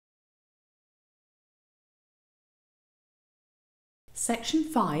Section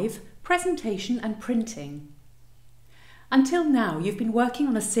 5, Presentation and Printing. Until now, you've been working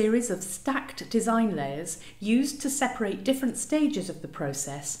on a series of stacked design layers used to separate different stages of the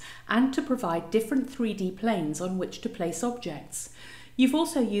process and to provide different 3D planes on which to place objects. You've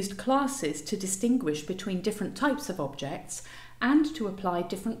also used classes to distinguish between different types of objects and to apply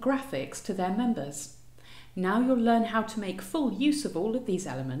different graphics to their members. Now you'll learn how to make full use of all of these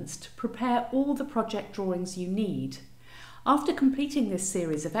elements to prepare all the project drawings you need. After completing this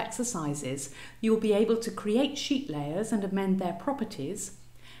series of exercises, you'll be able to create sheet layers and amend their properties,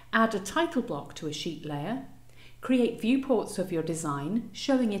 add a title block to a sheet layer, create viewports of your design,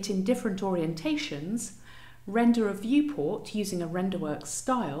 showing it in different orientations, render a viewport using a Renderworks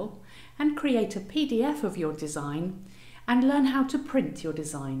style, and create a PDF of your design, and learn how to print your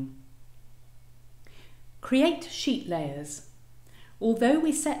design. Create sheet layers. Although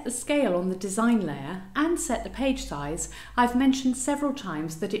we set the scale on the design layer and set the page size, I've mentioned several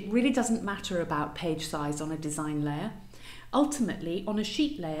times that it really doesn't matter about page size on a design layer. Ultimately, on a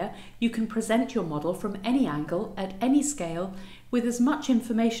sheet layer, you can present your model from any angle at any scale with as much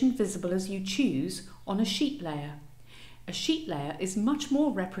information visible as you choose on a sheet layer. A sheet layer is much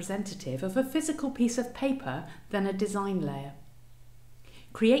more representative of a physical piece of paper than a design layer.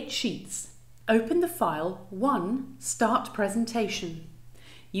 Create sheets. Open the file 1 Start Presentation.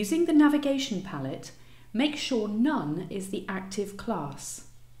 Using the navigation palette, make sure None is the active class.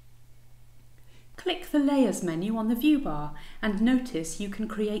 Click the Layers menu on the view bar and notice you can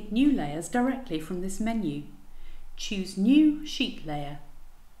create new layers directly from this menu. Choose New Sheet Layer.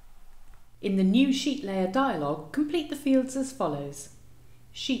 In the New Sheet Layer dialog, complete the fields as follows: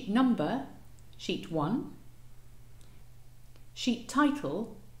 Sheet Number, Sheet 1, Sheet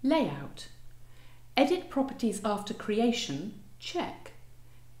Title, Layout. Edit properties after creation, check.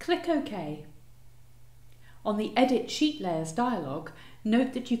 Click OK. On the Edit Sheet Layers dialog,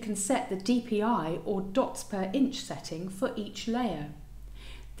 note that you can set the DPI or dots per inch setting for each layer.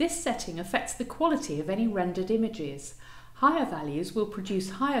 This setting affects the quality of any rendered images. Higher values will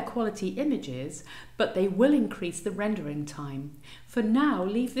produce higher quality images, but they will increase the rendering time. For now,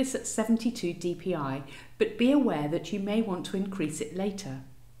 leave this at 72 DPI, but be aware that you may want to increase it later.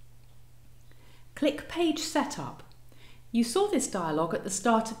 Click Page Setup. You saw this dialog at the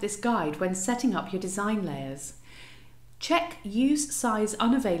start of this guide when setting up your design layers. Check Use Size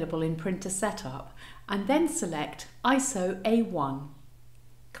Unavailable in Printer Setup and then select ISO A1.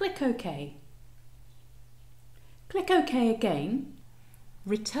 Click OK. Click OK again.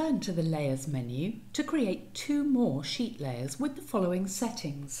 Return to the Layers menu to create 2 more sheet layers with the following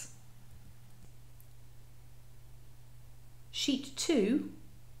settings. Sheet 2,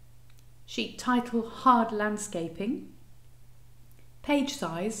 Sheet Title Hard Landscaping, Page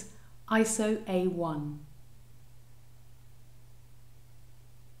Size ISO A1.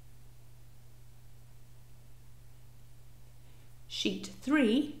 Sheet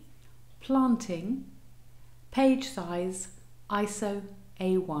 3, Planting, Page Size ISO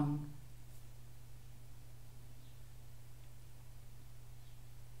A1.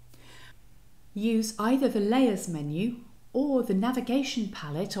 Use either the Layers menu or the navigation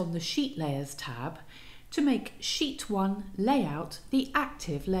palette on the Sheet Layers tab to make Sheet 1 Layout the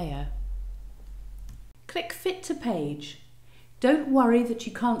active layer. Click Fit to Page. Don't worry that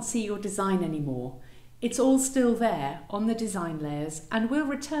you can't see your design anymore. It's all still there on the design layers and we'll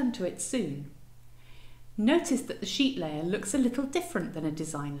return to it soon. Notice that the sheet layer looks a little different than a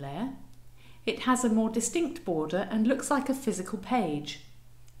design layer. It has a more distinct border and looks like a physical page.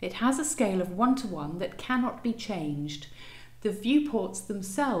 It has a scale of 1:1 that cannot be changed. The viewports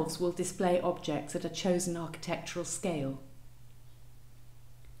themselves will display objects at a chosen architectural scale.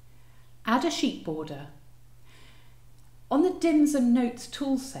 Add a sheet border. On the Dims and Notes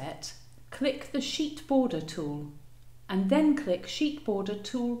toolset, click the Sheet Border tool and then click Sheet Border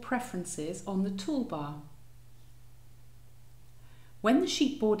Tool Preferences on the toolbar. When the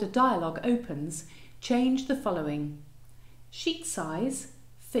Sheet Border dialog opens, change the following: Sheet Size,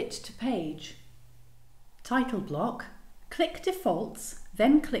 Fit to Page. Title block, click Defaults,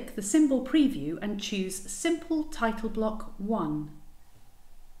 then click the symbol preview and choose Simple Title Block 1.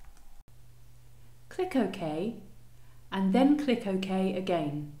 Click OK and then click OK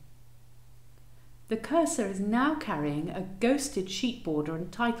again. The cursor is now carrying a ghosted sheet border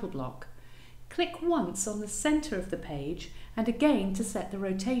and title block. Click once on the centre of the page and again to set the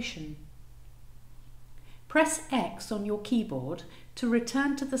rotation. Press X on your keyboard to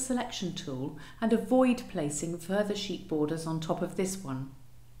return to the selection tool and avoid placing further sheet borders on top of this one.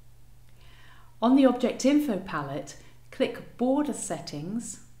 On the Object Info palette, click Border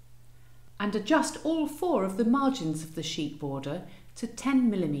Settings and adjust all 4 of the margins of the sheet border to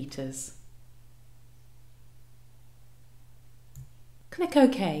 10mm. Click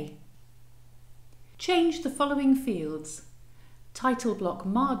OK. Change the following fields: title block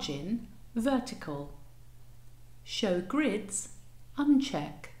margin, vertical. Show grids,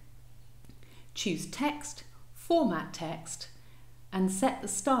 uncheck. Choose text, format text, and set the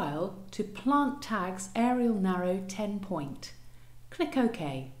style to plant tags Arial narrow 10 point. Click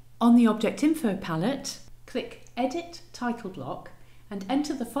OK. On the Object Info palette, click Edit Title Block and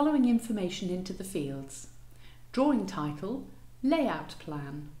enter the following information into the fields: drawing title, layout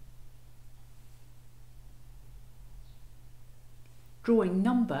plan. Drawing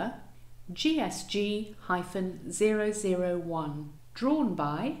number, GSG-001. Drawn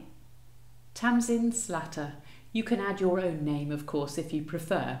by Tamsin Slatter. You can add your own name, of course, if you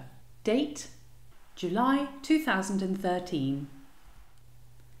prefer. Date, July 2013.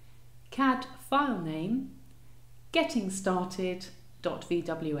 CAD file name,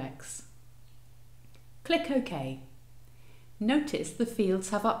 gettingstarted.vwx. Click OK. Notice the fields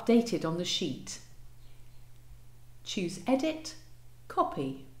have updated on the sheet. Choose Edit,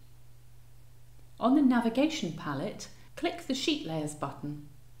 Copy. On the navigation palette, click the Sheet Layers button.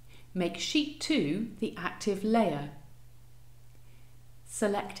 Make Sheet 2 the active layer.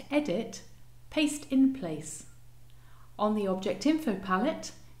 Select Edit, Paste in Place. On the Object Info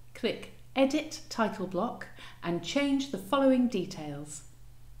palette, click Edit Title Block and change the following details: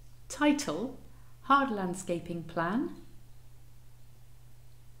 title, Hard Landscaping Plan.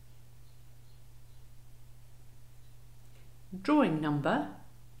 Drawing number,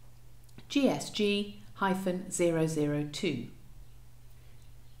 GSG-002.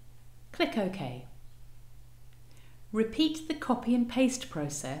 Click OK. Repeat the copy and paste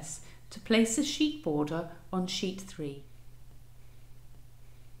process to place a sheet border on sheet 3.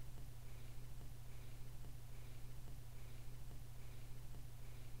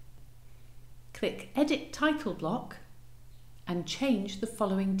 Click Edit Title Block and change the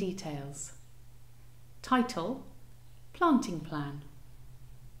following details: title, Planting Plan.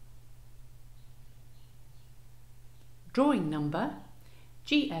 Drawing number,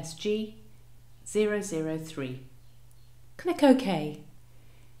 GSG-003. Click OK.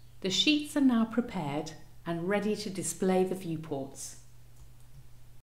 The sheets are now prepared and ready to display the viewports.